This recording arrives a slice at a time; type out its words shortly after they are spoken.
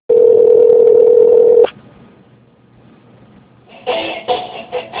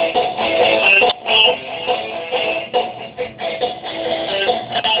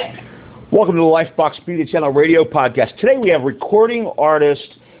Welcome to the Lifebox Media Channel radio podcast. Today we have recording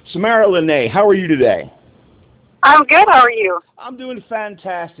artist Samyra Lanae. How are you today? I'm good. How are you? I'm doing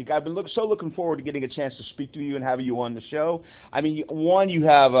fantastic. I've been looking forward to getting a chance to speak to you and having you on the show. I mean, one, you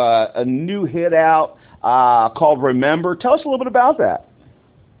have a new hit out called Remember. Tell us a little bit about that.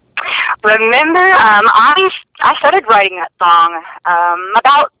 Remember, I started writing that song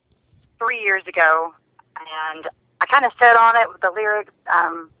about 3 years ago, and I kind of set on it with the lyrics.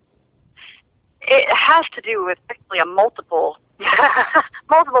 It has to do with basically multiple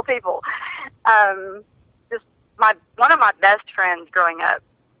people. Just one of my best friends growing up.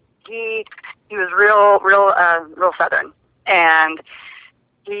 He was real Southern, and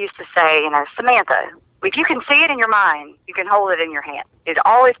he used to say, Samantha, if you can see it in your mind, you can hold it in your hand. He'd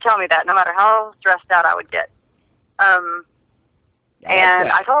always tell me that, no matter how stressed out I would get. I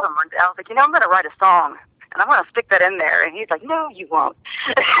told him, I was like, I'm going to write a song, and I'm going to stick that in there. And he's like, no, you won't.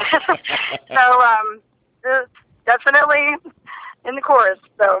 So, definitely in the chorus.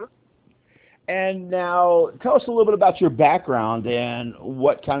 So. And now, tell us a little bit about your background and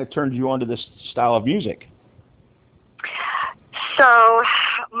what kind of turned you onto this style of music. So,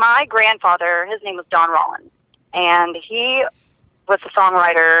 my grandfather, his name was Don Rollins, and he was a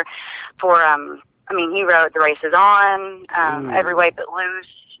songwriter for, he wrote The Race Is On, Every Way But Loose,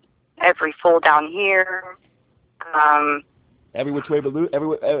 Every Fool Down Here. Every Which Way But Loose,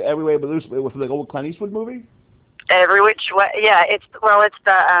 Every Way But Loose, with the old Clint Eastwood movie? Every Which Way, yeah, it's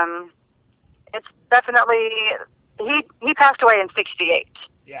definitely, he passed away in 1968.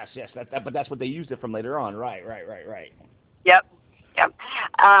 Yes, but that's what they used it from later on, right. Yep. Yeah,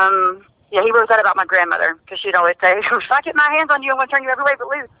 he wrote that about my grandmother, because she'd always say, if I get my hands on you, I'm going to turn you every way but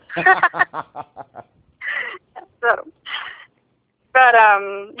loose.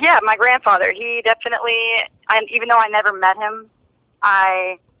 My grandfather, he definitely, even though I never met him,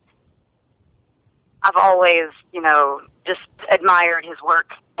 I've always, just admired his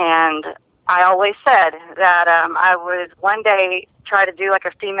work, and I always said that I would one day try to do like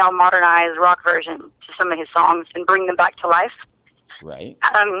a female modernized rock version to some of his songs and bring them back to life. Right.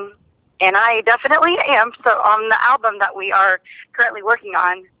 And I definitely am. So on the album that we are currently working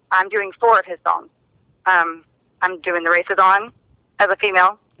on, I'm doing 4 of his songs. I'm doing The Race Is On as a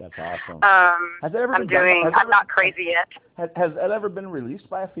female. That's awesome. I'm Not Crazy Yet. Has that ever been released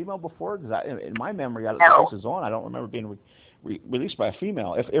by a female before? Because in my memory, No. The Race Is On, I don't remember being released by a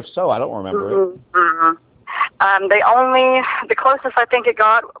female. If so, I don't remember it. Mm-hmm. The closest I think it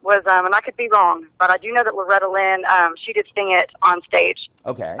got was, and I could be wrong, but I do know that Loretta Lynn, she did sing it on stage.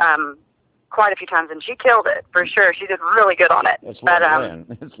 Okay. Quite a few times, and she killed it, for sure. She did really good on it. It's Loretta Lynn.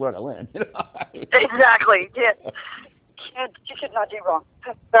 It's Loretta Lynn. Exactly. Yeah. She could not do wrong.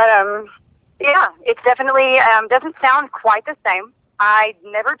 But, yeah, it's definitely, doesn't sound quite the same. I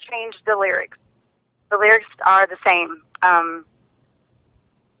never changed the lyrics. The lyrics are the same.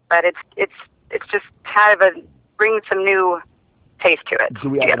 But it's just kind of brings some new taste to it. Do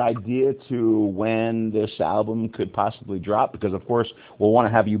we have an idea to when this album could possibly drop? Because, of course, we'll want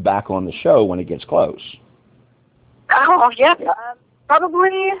to have you back on the show when it gets close. Oh, yeah.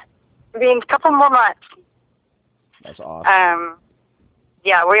 Probably a couple more months. That's awesome.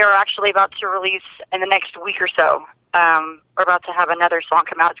 Yeah, we are actually about to release in the next week or so. We're about to have another song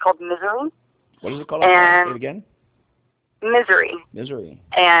come out. It's called Misery. What is it called? Say it again. Misery. Misery.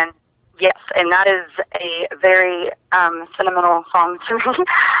 And yes, and that is a very sentimental song to me.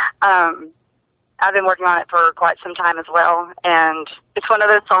 I've been working on it for quite some time as well, and it's one of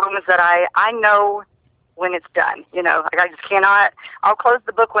those songs that I know when it's done. I just cannot. I'll close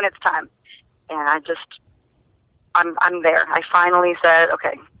the book when it's time, and I'm there. I finally said,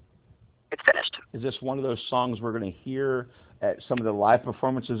 okay, it's finished. Is this one of those songs we're going to hear at some of the live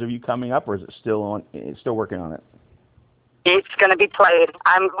performances of you coming up, or is it still working on it? It's going to be played.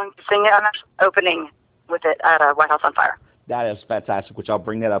 I'm going to sing it. I'm actually opening with it at White House on Fire. That is fantastic, which I'll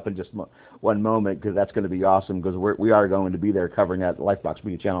bring that up in just one moment, because that's going to be awesome, because we are going to be there covering that Lifebox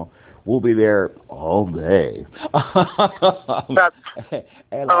Media Channel. We'll be there all day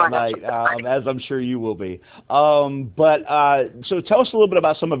and all night, as I'm sure you will be. So tell us a little bit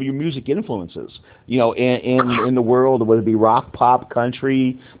about some of your music influences, in the world, whether it be rock, pop,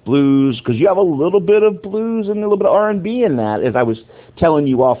 country, blues, because you have a little bit of blues and a little bit of R&B in that, as I was telling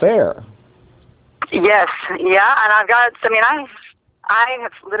you off air. Yes, yeah, and I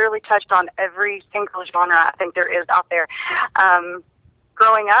have literally touched on every single genre I think there is out there.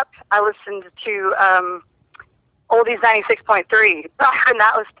 Growing up, I listened to Oldies 96.3, and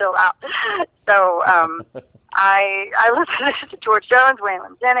that was still out. So I listened to George Jones,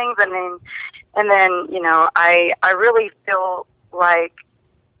 Waylon Jennings, and then I really feel like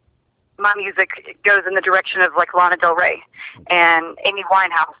my music goes in the direction of like Lana Del Rey and Amy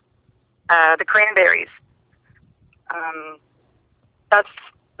Winehouse, the Cranberries.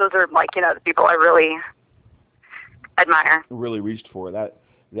 Those are like, you know, the people I really admire. Really reached for that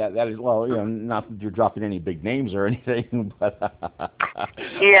is, well, you know, not that you're dropping any big names or anything, but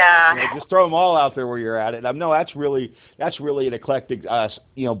Yeah. you know, just throw them all out there where you're at it. No, that's really an eclectic,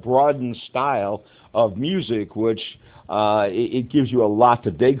 you know, broadened style of music, which it gives you a lot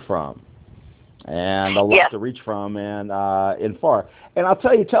to dig from and a lot Yes. to reach from and far. And I'll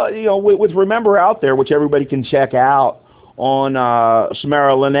tell you know, with Remember Out There, which everybody can check out on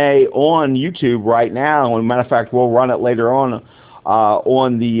Samyra Lanae on YouTube right now. And matter of fact, we'll run it later on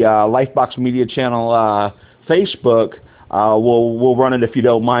the Lifebox Media channel Facebook. We'll run it if you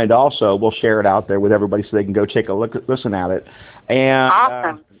don't mind. Also, we'll share it out there with everybody so they can go take a look, listen at it. And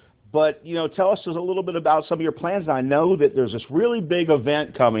Awesome. but you know, tell us a little bit about some of your plans. I know that there's this really big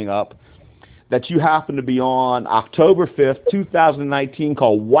event coming up that you happen to be on October 5th, 2019,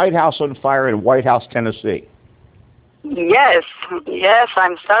 called White House on Fire in White House, Tennessee. Yes,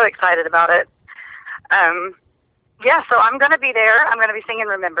 I'm so excited about it. Yeah, so I'm going to be there. I'm going to be singing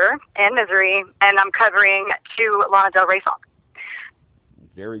Remember and Misery, and I'm covering 2 Lana Del Rey songs.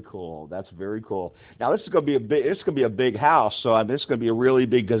 Very cool. That's very cool. Now this is going to be a big house. So I mean, this is going to be a really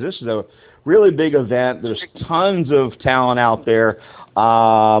big, because this is a really big event. There's tons of talent out there.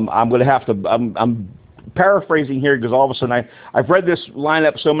 I'm going to have to. I'm paraphrasing here because all of a sudden I've read this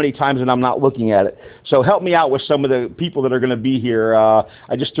lineup so many times and I'm not looking at it. So help me out with some of the people that are going to be here.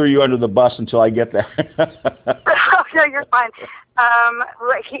 I just threw you under the bus until I get there. Oh, no, you're fine.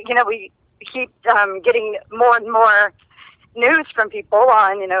 You know, we keep getting more and more news from people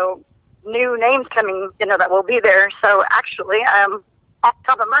on, you know, new names coming, you know, that will be there. So actually, off the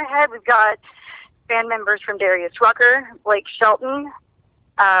top of my head, we've got band members from Darius Rucker, Blake Shelton.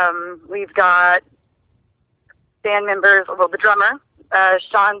 We've got band members, well, the drummer,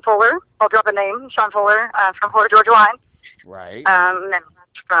 Sean Fuller. I'll drop a name, Sean Fuller, from Florida Georgia Line. Right. Members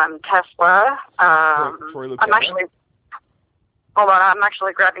from Tesla. Troy I'm actually, hold on, I'm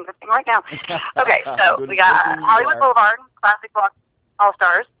actually grabbing the thing right now. Okay, so we got Hollywood Boulevard, Classic Rock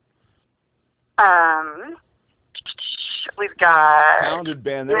All-Stars. We've got Talented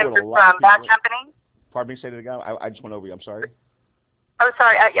band there with members a lot from of Bad people. Company. Pardon me, say that again. I just went over you. I'm sorry. Oh,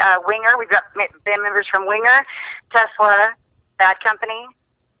 sorry, Winger. We've got band members from Winger, Tesla, Bad Company.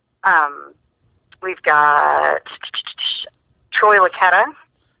 We've got Troy Lucetta.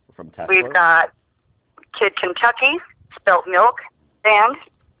 From Tesla. We've got Kid Kentucky, Spelt Milk Band,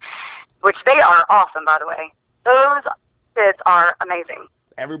 which they are awesome, by the way. Those kids are amazing.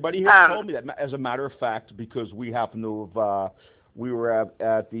 Everybody here told me that, as a matter of fact, because we happen to have, we were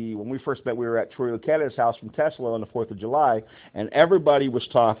when we first met, we were at Troy Lucetta's house from Tesla on the 4th of July, and everybody was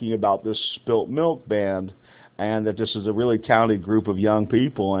talking about this Spilt Milk Band, and that this is a really talented group of young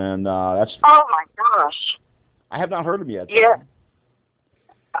people, and that's... Oh, my gosh. I have not heard them yet. Yeah.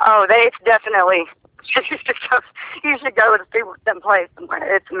 Oh, it's definitely... You should go and see them play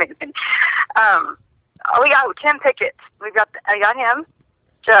somewhere. It's amazing. We got Tim Pickett. I got him.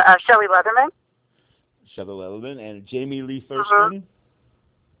 Shelley Leatherman. Shelley Leatherman and Jamie Lee Thurston.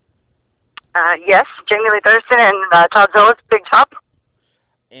 Yes, Jamie Lee Thurston and Todd Zollis, Big Top.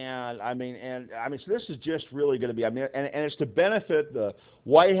 And I mean, so this is just really going to be, and it's to benefit the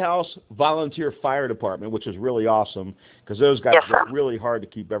White House Volunteer Fire Department, which is really awesome, because those guys work really hard to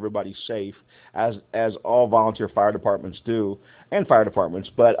keep everybody safe, as all volunteer fire departments do, and fire departments.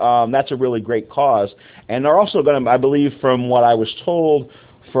 But that's a really great cause, and they're also going to, I believe, from what I was told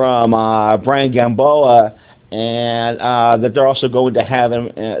from Brian Gamboa, and that they're also going to have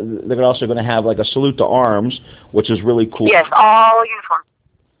they're also going to have like a salute to arms, which is really cool. Yes, all uniform.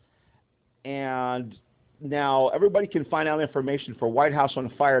 And now everybody can find out information for White House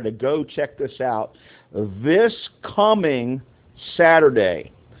on Fire to go check this out this coming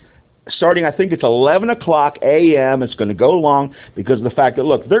Saturday. Starting, I think it's 11 o'clock a.m. It's going to go long because of the fact that,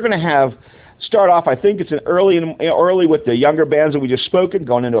 look, they're going to start off, I think it's early with the younger bands that we just spoken,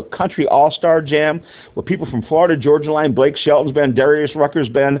 going into a country all-star jam with people from Florida Georgia Line, Blake Shelton's band, Darius Rucker's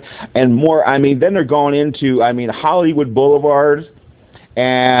band, and more. I mean, then they're going into, Hollywood Boulevard.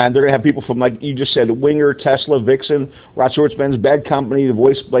 And they're going to have people from, like you just said, Winger, Tesla, Vixen, Rod Stewart's bands, Bad Company, The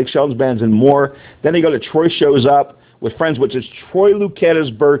Voice, Blake Shelton's bands, and more. Then they go to Troy Shows Up with Friends, which is Troy Lucetta's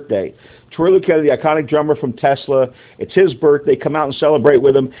birthday. Troy Lucetta, the iconic drummer from Tesla, it's his birthday. Come out and celebrate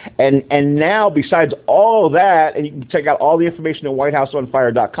with him. And now, besides all of that, and you can check out all the information at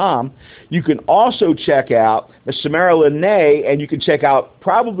whitehouseonfire.com, you can also check out the Samyra Lanae, and you can check out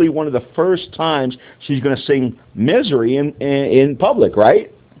probably one of the first times she's going to sing Misery in public,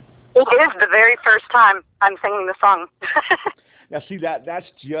 right? It is the very first time I'm singing the song. Now, see that's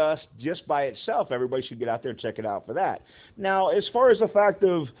just by itself. Everybody should get out there and check it out for that. Now, as far as the fact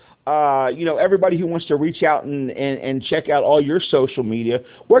of everybody who wants to reach out and check out all your social media,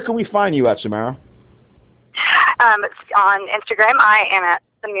 where can we find you at, Samyra? On Instagram, I am at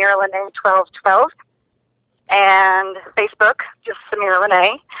Samyra Lanae 1212, and Facebook, just Samyra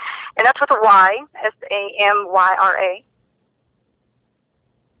Lanae, and that's with a Y, Samyra.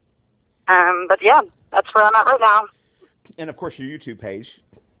 But yeah, that's where I'm at right now. And of course, your YouTube page.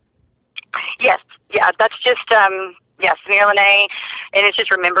 Yes, yeah, that's just Samyra Lanae, and it's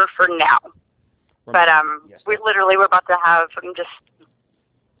just Remember for Now. But yes, we're about to have just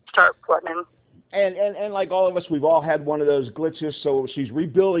start plugging. And like all of us, we've all had one of those glitches. So she's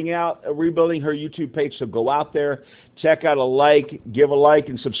rebuilding her YouTube page. So go out there, check out give a like,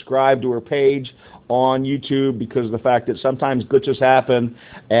 and subscribe to her page on YouTube, because of the fact that sometimes glitches happen,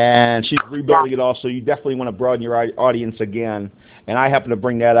 and she's rebuilding it all. So you definitely want to broaden your audience again. And I happen to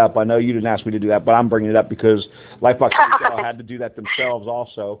bring that up. I know you didn't ask me to do that, but I'm bringing it up because Lifebox Retail had to do that themselves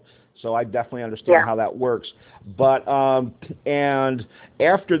also. So I definitely understand how that works. But and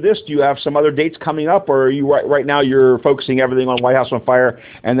after this, do you have some other dates coming up, or are you right now you're focusing everything on White House on Fire,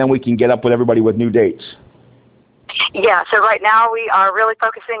 and then we can get up with everybody with new dates? Yeah. So right now we are really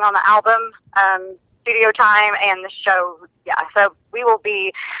focusing on the album, studio time, and the show. Yeah. So we will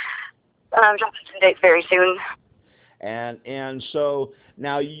be dropping some dates very soon. And so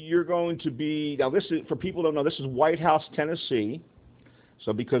now you're going to be, now this is, for people who don't know, this is White House, Tennessee.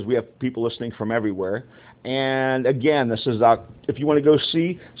 So because we have people listening from everywhere. And again, this is, if you want to go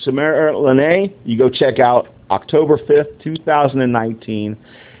see Samyra Lanae, you go check out October 5th, 2019.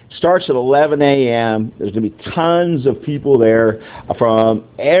 Starts at 11 a.m. There's going to be tons of people there from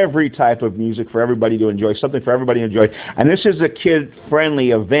every type of music for everybody to enjoy, something for everybody to enjoy. And this is a kid-friendly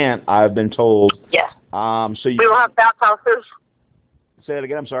event, I've been told. Yeah. So we will have bounce houses. Say that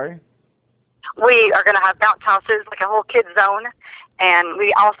again, I'm sorry? We are going to have bounce houses, like a whole kid zone. And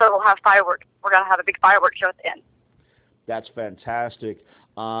we also will have fireworks. We're going to have a big fireworks show at the end. That's fantastic.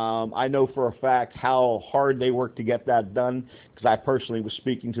 I know for a fact how hard they work to get that done, because I personally was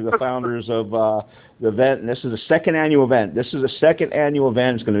speaking to the founders of the event, and this is a second annual event. It's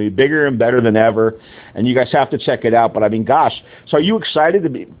going to be bigger and better than ever, and you guys have to check it out. But I mean, gosh, so are you excited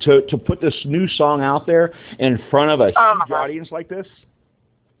to put this new song out there in front of a huge audience like this?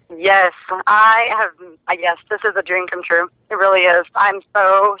 Yes, I have. Yes, this is a dream come true. It really is. I'm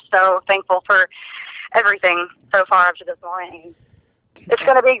so thankful for everything so far up to this point. It's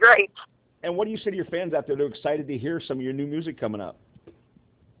going to be great. And what do you say to your fans out there that are excited to hear some of your new music coming up?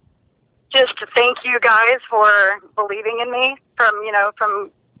 Just to thank you guys for believing in me from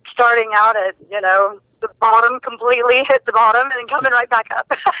starting out at, the bottom, completely hit the bottom and then coming right back up.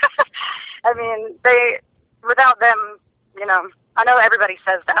 I mean, without them, I know everybody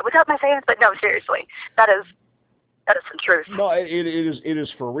says that without my fans, but no, seriously, that is the truth. No, it is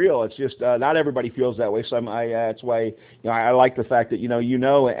for real. It's just not everybody feels that way. So that's why I like the fact that and you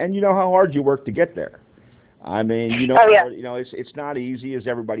know how hard you work to get there. I mean, it's not easy as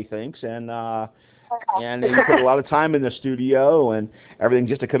everybody thinks, and you put a lot of time in the studio and everything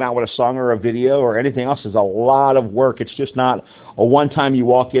just to come out with a song or a video or anything else is a lot of work. It's just not a one time you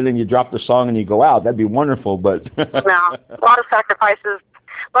walk in and you drop the song and you go out. That'd be wonderful, but no, a lot of sacrifices.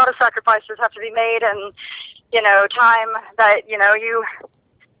 A lot of sacrifices have to be made, and time that you have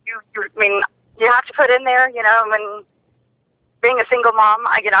to put in there. When being a single mom,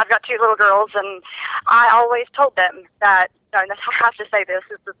 I've got two little girls, and I always told them that. I have to say this.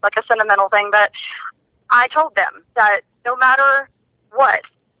 This is like a sentimental thing, but I told them that no matter what,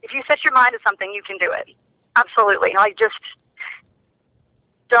 if you set your mind to something, you can do it. Absolutely. Just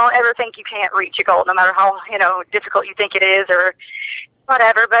don't ever think you can't reach a goal, no matter how difficult you think it is or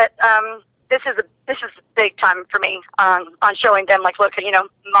whatever. But this is a big time for me on showing them, like, look,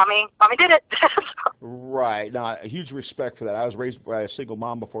 mommy did it. Right. No, a huge respect for that. I was raised by a single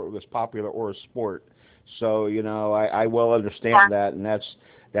mom before it was popular or a sport. So, I will understand that, and that's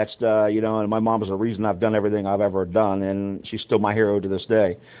and my mom is the reason I've done everything I've ever done, and she's still my hero to this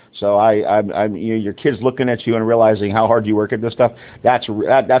day. So I'm your kids looking at you and realizing how hard you work at this stuff. That's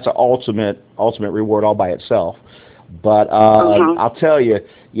an ultimate reward all by itself. But I'll tell you,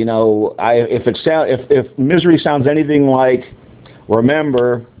 if misery sounds anything like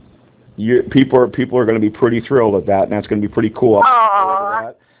Remember, people are going to be pretty thrilled at that, and that's going to be pretty cool.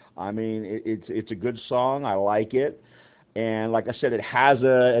 I mean, it's a good song. I like it, and like I said, it has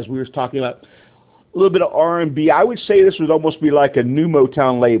as we were talking about a little bit of R&B. I would say this would almost be like a new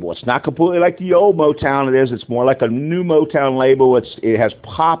Motown label. It's not completely like the old Motown. It is. It's more like a new Motown label. It has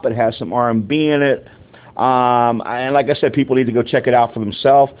pop. It has some R&B in it. And like I said, people need to go check it out for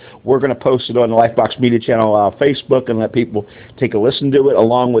themselves. We're going to post it on the Lifebox Media Channel Facebook and let people take a listen to it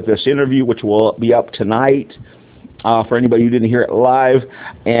along with this interview, which will be up tonight for anybody who didn't hear it live.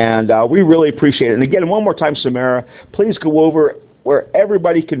 And we really appreciate it. And again, one more time, Samyra, please go over where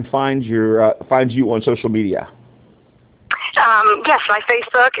everybody can find you on social media. Yes, my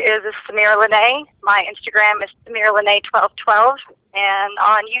Facebook is Samyra Lanae. My Instagram is Samyra Lanae 1212, and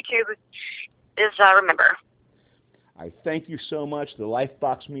on YouTube is Remember. I thank you so much, the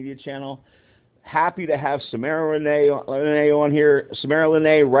Lifebox Media Channel. Happy to have Samyra Lanae on here. Samyra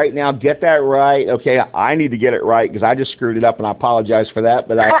Lanae, right now, get that right. Okay, I need to get it right because I just screwed it up, and I apologize for that.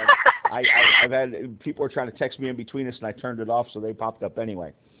 But I've had people are trying to text me in between us, and I turned it off, so they popped up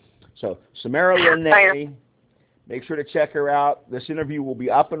anyway. So Samyra Lanae, make sure to check her out. This interview will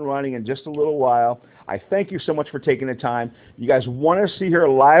be up and running in just a little while. I thank you so much for taking the time. You guys want to see her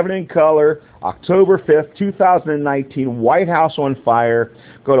live and in color, October 5th, 2019, White House on Fire.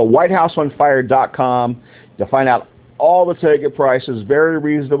 Go to whitehouseonfire.com to find out all the ticket prices. Very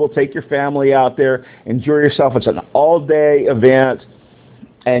reasonable. Take your family out there. Enjoy yourself. It's an all-day event.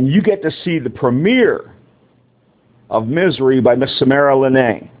 And you get to see the premiere of Misery by Miss Samyra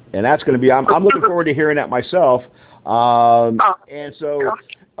Lanae. And that's going to be, I'm looking forward to hearing that myself. And so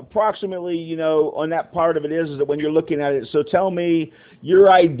approximately, on that part of it is that when you're looking at it, so tell me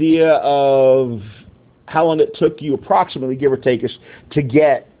your idea of how long it took you approximately, give or take, us to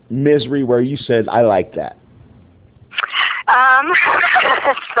get Misery where you said, I like that.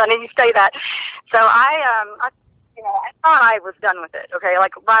 It's funny you say that. So I thought I was done with it. Okay,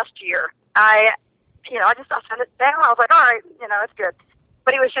 like last year, I sent it down. I was like, all right, it's good,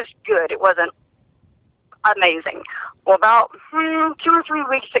 but it was just good. It wasn't amazing. Well, about 2 or 3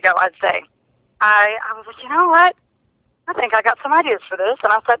 weeks ago, I'd say, I was like, you know what? I think I got some ideas for this,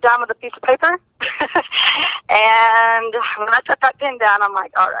 and I sat down with a piece of paper, and when I set that pen down, I'm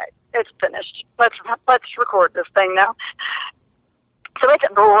like, all right, it's finished. Let's record this thing now. So it's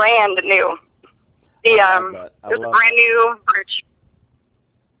brand new. It's a brand new bridge.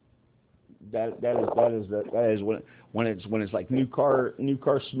 That is when it's like new car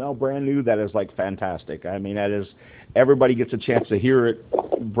smell brand new. That is like fantastic. I mean, that is, everybody gets a chance to hear it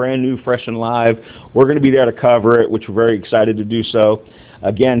brand new, fresh and live. We're going to be there to cover it, which we're very excited to do so.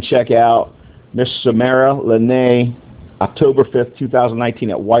 Again, check out Miss Samyra Lanae, October 5th,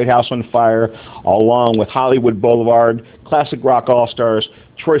 2019 at White House on Fire, along with Hollywood Boulevard, Classic Rock All-Stars,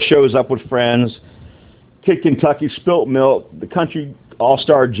 Troy Shows Up with Friends, Kid Kentucky, Spilt Milk, the Country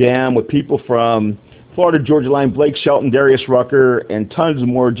All-Star Jam with people from Florida Georgia Line, Blake Shelton, Darius Rucker, and tons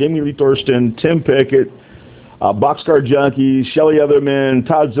more. Jamie Lee Thurston, Tim Pickett, Boxcar Junkies, Shelly Otherman,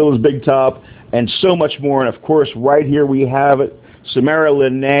 Todd Zilla's Big Top, and so much more. And, of course, right here we have it, Samyra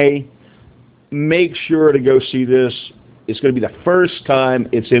Lanae. Make sure to go see this. It's going to be the first time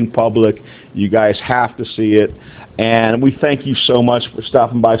it's in public. You guys have to see it. And we thank you so much for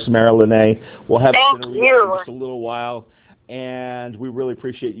stopping by, Samyra Lanae. We'll have thank you. In just a little while, and we really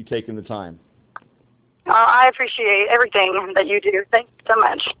appreciate you taking the time. I appreciate everything that you do. Thank you so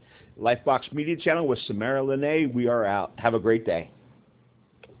much. Lifebox Media Channel with Samyra Lanae. We are out. Have a great day.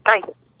 Bye.